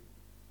you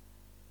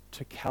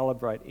to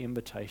calibrate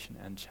invitation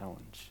and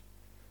challenge?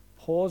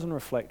 Pause and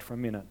reflect for a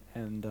minute,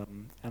 and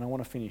I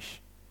want to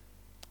finish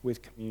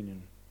with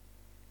communion.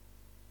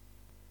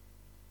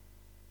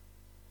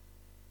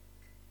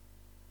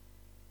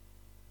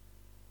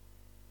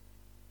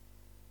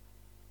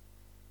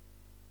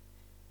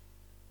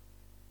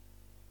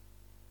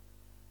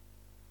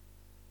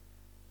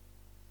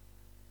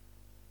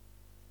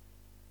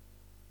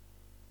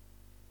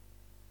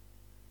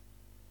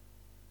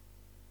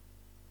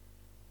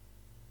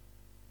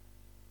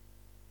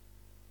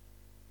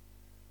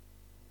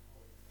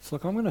 So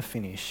look, I'm going to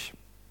finish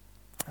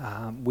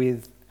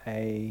with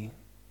a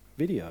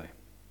video.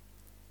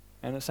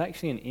 And it's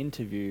actually an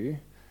interview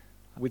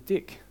with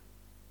Dick,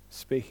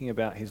 speaking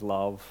about his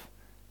love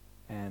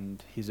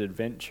and his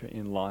adventure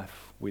in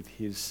life with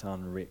his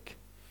son Rick.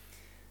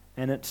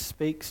 And it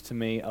speaks to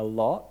me a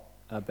lot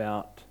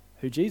about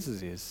who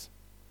Jesus is,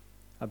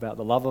 about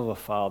the love of a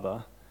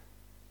father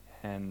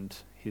and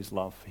his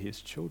love for his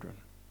children.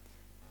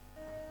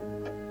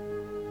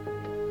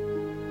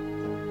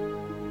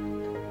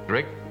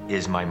 Rick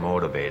is my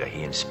motivator.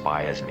 He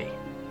inspires me.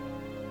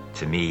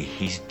 To me,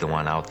 he's the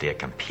one out there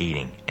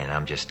competing, and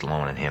I'm just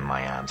loaning him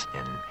my arms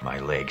and my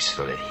legs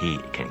so that he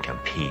can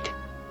compete.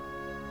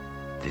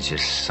 There's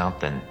just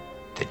something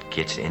that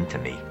gets into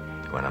me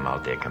when I'm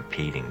out there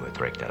competing with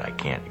Rick that I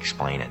can't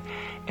explain it,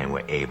 and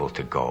we're able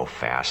to go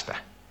faster.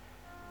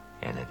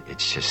 And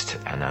it's just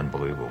an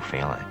unbelievable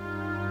feeling.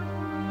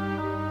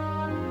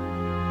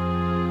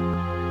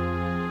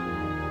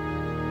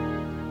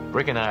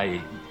 Rick and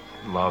I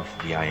love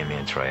the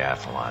Ironman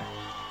triathlon.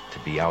 to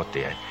be out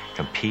there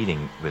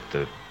competing with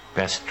the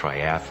best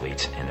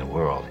triathletes in the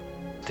world,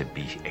 to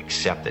be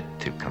accepted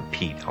to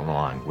compete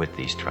along with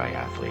these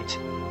triathletes.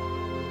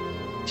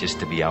 Just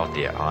to be out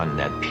there on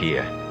that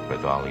pier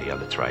with all the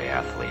other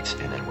triathletes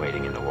and then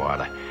waiting in the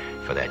water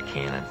for that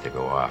cannon to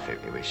go off. It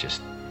was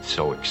just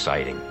so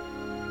exciting.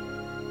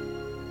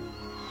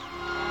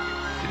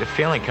 The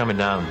feeling coming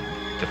down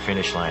the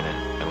finish line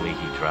at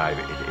Leahy Drive,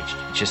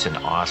 it's just an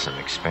awesome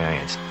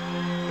experience.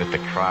 With the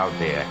crowd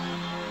there,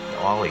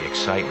 all the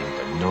excitement,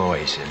 the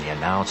noise, and the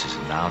announcers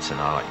announcing,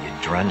 all that, your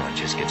adrenaline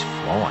just gets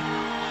flowing.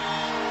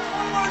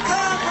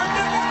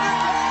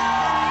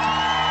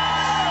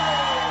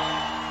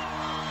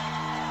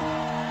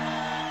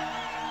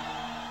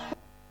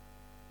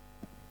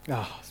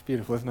 Oh, it's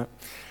beautiful, isn't it?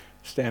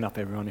 Stand up,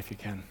 everyone, if you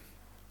can.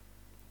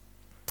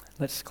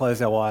 Let's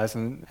close our eyes,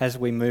 and as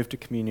we move to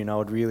communion, I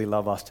would really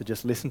love us to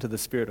just listen to the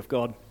Spirit of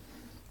God.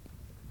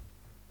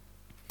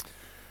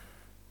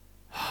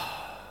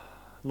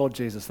 Lord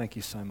Jesus, thank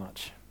you so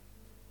much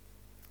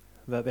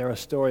that there are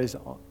stories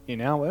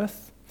in our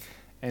earth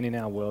and in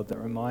our world that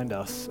remind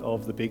us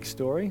of the big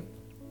story,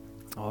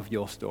 of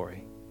your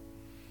story.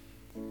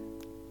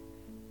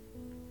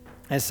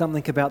 There's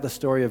something about the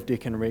story of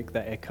Dick and Rick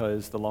that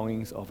echoes the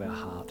longings of our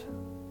heart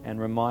and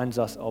reminds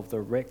us of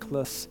the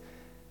reckless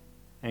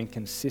and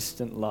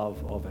consistent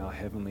love of our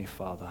Heavenly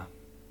Father,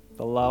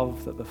 the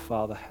love that the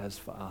Father has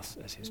for us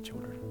as His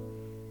children.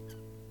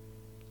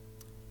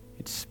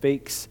 It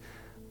speaks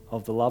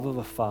of the love of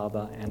a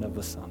Father and of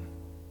a Son,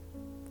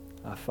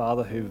 a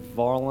Father who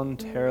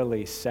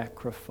voluntarily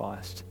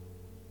sacrificed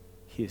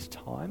His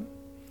time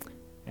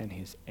and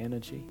His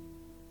energy,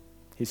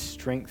 His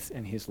strength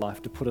and His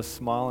life to put a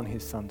smile on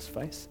His Son's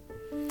face.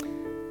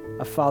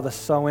 A Father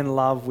so in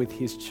love with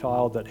His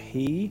child that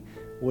He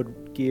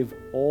would give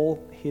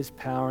all His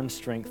power and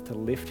strength to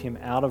lift him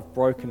out of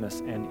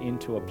brokenness and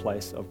into a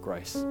place of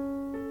grace.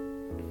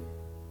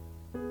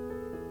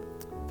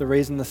 The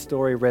reason the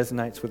story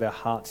resonates with our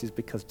hearts is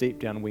because deep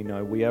down we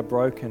know we are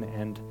broken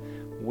and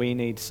we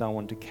need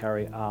someone to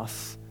carry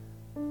us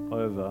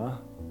over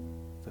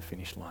the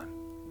finish line.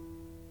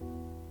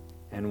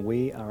 And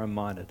we are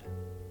reminded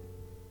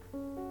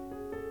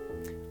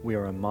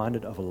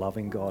of a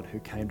loving God who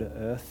came to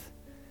earth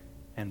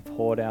and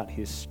poured out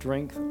His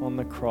strength on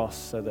the cross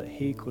so that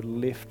He could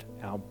lift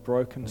our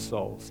broken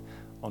souls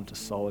onto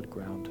solid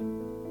ground.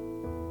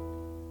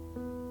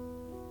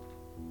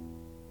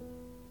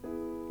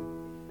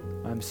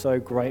 I'm so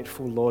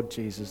grateful, Lord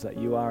Jesus, that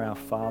you are our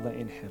Father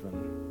in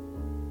heaven.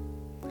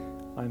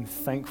 I'm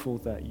thankful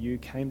that you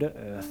came to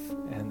earth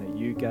and that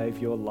you gave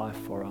your life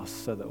for us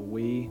so that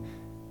we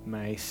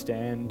may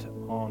stand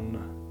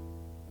on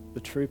the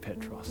true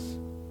Petros,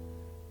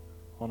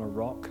 on a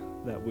rock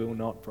that will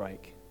not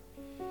break.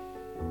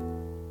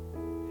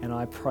 And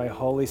I pray,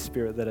 Holy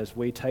Spirit, that as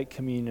we take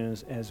communion,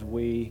 as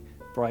we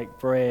break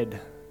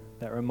bread,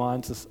 that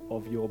reminds us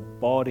of your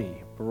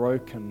body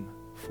broken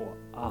for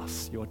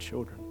us, your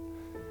children.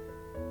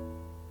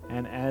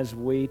 And as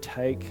we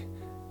take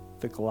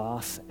the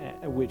glass,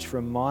 which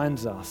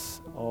reminds us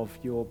of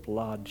your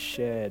blood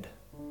shed,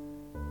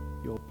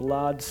 your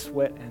blood,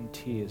 sweat, and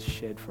tears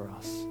shed for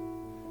us,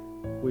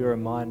 we are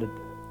reminded,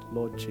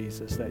 Lord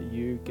Jesus, that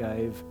you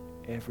gave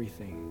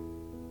everything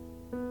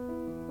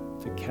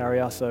to carry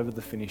us over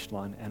the finish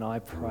line. And I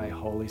pray,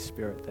 Holy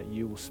Spirit, that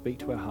you will speak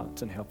to our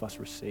hearts and help us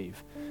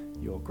receive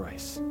your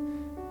grace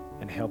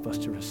and help us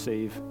to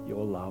receive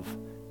your love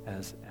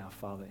as our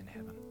Father in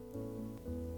heaven.